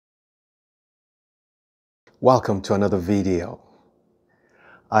Welcome to another video.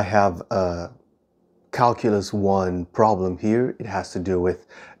 I have a Calculus 1 problem here. It has to do with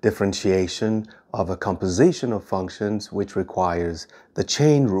differentiation of a composition of functions which requires the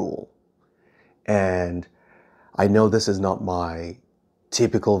chain rule. And I know this is not my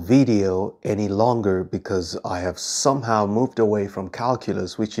typical video any longer because I have somehow moved away from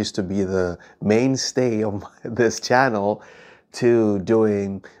calculus, which used to be the mainstay of this channel, to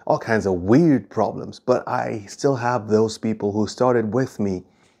doing all kinds of weird problems. But I still have those people who started with me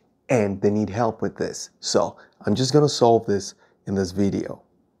and they need help with this. So I'm just going to solve this in this video.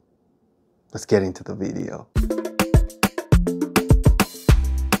 Let's get into the video.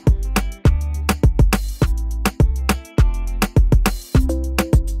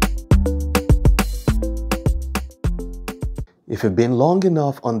 If you've been long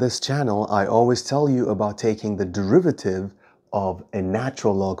enough on this channel, I always tell you about taking the derivative of a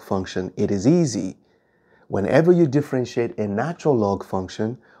natural log function. It is easy. Whenever you differentiate a natural log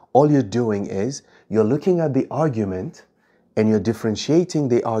function, all you're doing is you're looking at the argument and you're differentiating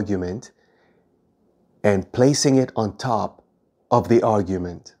the argument and placing it on top of the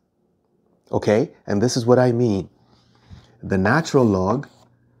argument. Okay? And this is what I mean. The natural log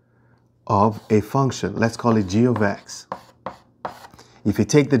of a function, let's call it g of x. If you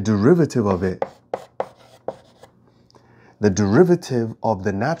take the derivative of it, the derivative of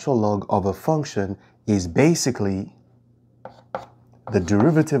the natural log of a function is basically the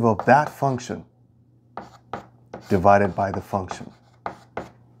derivative of that function divided by the function.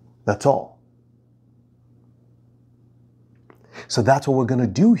 That's all. So that's what we're going to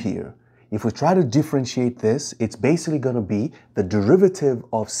do here. If we try to differentiate this, it's basically going to be the derivative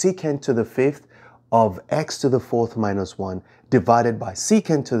of secant to the fifth of x to the fourth minus 1 divided by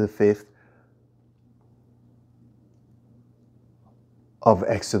secant to the fifth of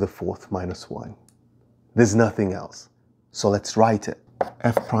x to the fourth minus 1. There's nothing else. So let's write it.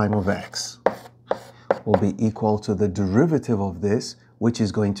 F prime of x will be equal to the derivative of this, which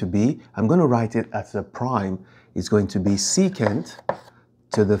is going to be, I'm going to write it as a prime, it's going to be secant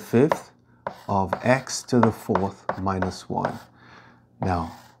to the fifth of x to the fourth minus 1.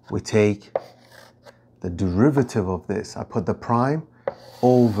 Now, we take the derivative of this. I put the prime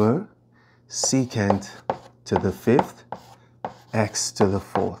over secant to the fifth x to the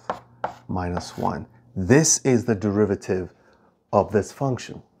fourth minus 1. This is the derivative of this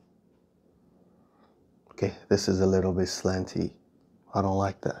function. Okay, this is a little bit slanty. I don't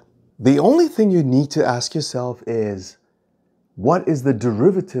like that. The only thing you need to ask yourself is, what is the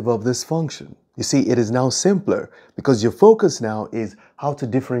derivative of this function? You see, it is now simpler because your focus now is how to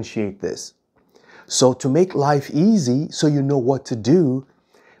differentiate this. So to make life easy, so you know what to do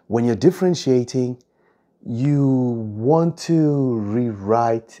when you're differentiating, you want to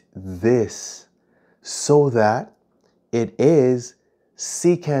rewrite this so that it is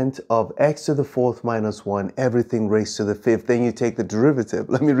secant of x to the fourth minus 1, everything raised to the fifth. Then you take the derivative.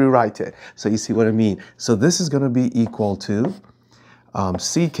 Let me rewrite it so you see what I mean. So this is going to be equal to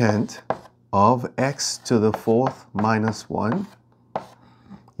secant of x to the fourth minus 1.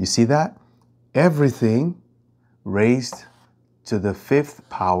 You see that? Everything raised to the fifth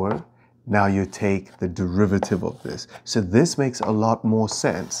power. Now you take the derivative of this. So this makes a lot more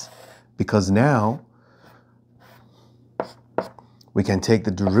sense because now we can take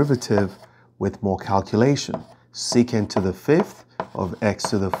the derivative with more calculation. Secant to the fifth of x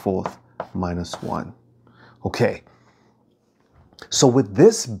to the fourth minus 1. Okay. So with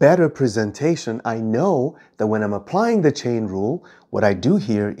this better presentation, I know that when I'm applying the chain rule, what I do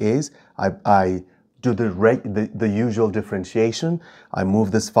here is I do the usual differentiation. I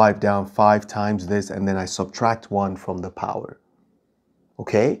move this 5 down 5 times this, and then I subtract 1 from the power.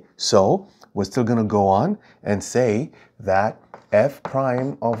 Okay, so we're still going to go on and say that f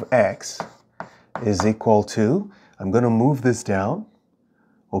prime of x is equal to, I'm going to move this down.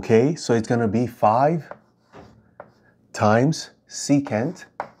 Okay, so it's going to be 5 times secant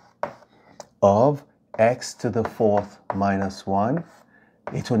of x to the fourth minus 1.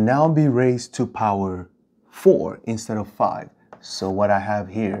 It will now be raised to power 4 instead of 5. So what I have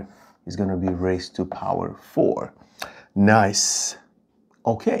here is going to be raised to power 4. Nice.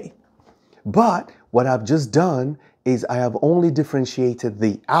 Okay. But what I've just done is I have only differentiated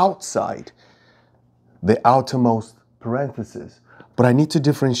the outside, the outermost parenthesis. But I need to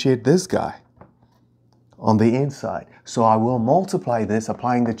differentiate this guy on the inside. So I will multiply this,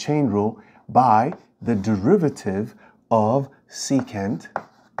 applying the chain rule, by the derivative of secant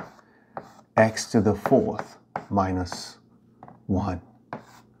x to the fourth minus 1.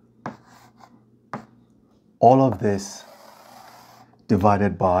 All of this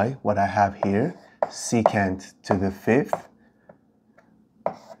divided by what I have here, secant to the fifth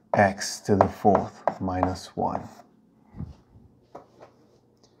x to the fourth minus 1.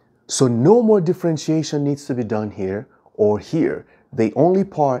 So no more differentiation needs to be done here or here. The only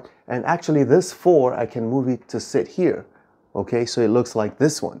part, and actually this 4, I can move it to sit here. Okay, so it looks like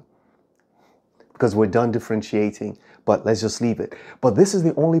this one because we're done differentiating, but let's just leave it. But this is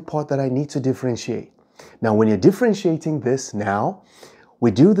the only part that I need to differentiate. Now, when you're differentiating this now, we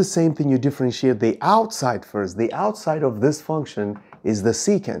do the same thing. You differentiate the outside first. The outside of this function is the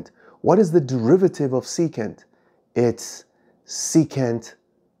secant. What is the derivative of secant? It's secant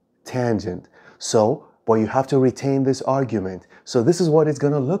tangent. So, but you have to retain this argument. So this is what it's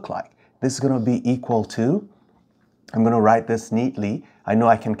going to look like. This is going to be equal to, I'm going to write this neatly. I know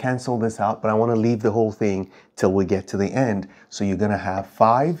I can cancel this out, but I want to leave the whole thing till we get to the end. So you're going to have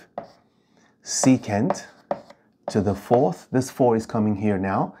 5 secant to the fourth. This 4 is coming here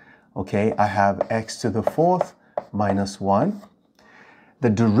now. Okay, I have x to the fourth minus 1. The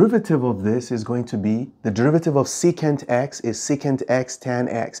derivative of this is going to be, the derivative of secant x is secant x tan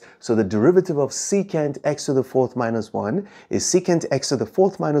x. So the derivative of secant x to the fourth minus 1 is secant x to the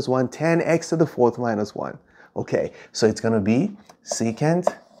fourth minus 1 tan x to the fourth minus 1. Okay, so it's going to be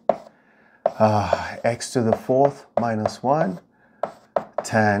secant x to the fourth minus 1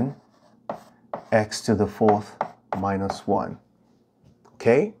 tan x to the fourth minus 1.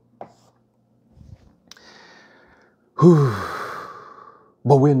 Okay? Whew.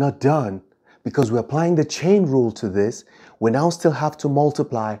 But we're not done because we're applying the chain rule to this. We now still have to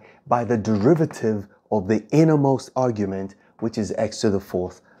multiply by the derivative of the innermost argument, which is x to the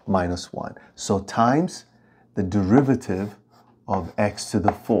fourth minus 1. So times the derivative of x to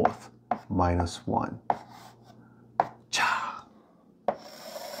the fourth minus 1. Cha.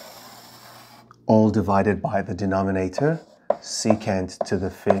 All divided by the denominator, secant to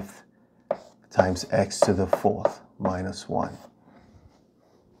the fifth times x to the fourth minus 1.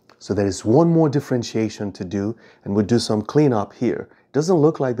 So there is one more differentiation to do, and we'll do some cleanup here. It doesn't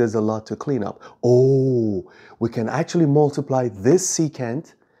look like there's a lot to clean up. Oh, we can actually multiply this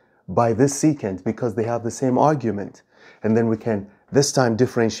secant by this secant because they have the same argument. And then we can this time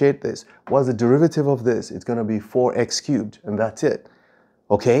differentiate this. What's the derivative of this? It's going to be 4x cubed, and that's it.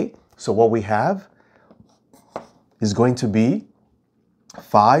 Okay, so what we have is going to be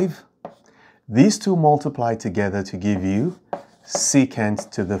 5. These two multiply together to give you secant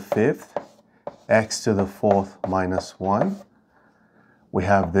to the fifth x to the fourth minus 1. We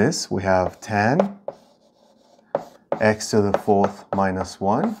have this, we have tan x to the fourth minus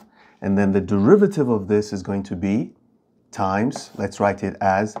 1. And then the derivative of this is going to be times, let's write it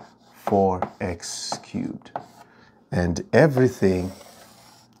as 4x cubed. And everything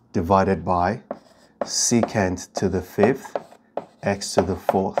divided by secant to the fifth x to the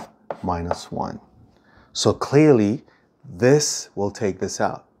fourth minus 1. So clearly, this will take this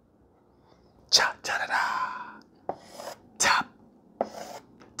out. Cha, cha, da, da. Tap,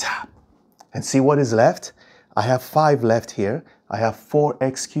 tap. And see what is left? I have 5 left here. I have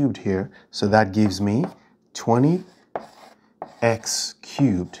 4x cubed here. So that gives me 20x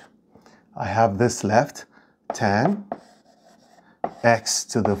cubed. I have this left, tan x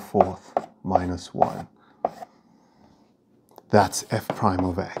to the fourth minus 1. That's f prime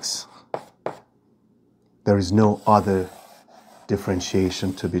of x. There is no other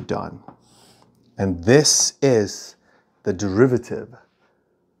differentiation to be done. And this is the derivative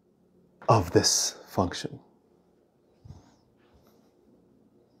of this function.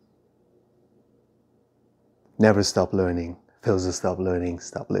 Never stop learning. Those who stop learning,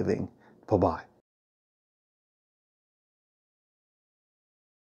 stop living. Bye-bye.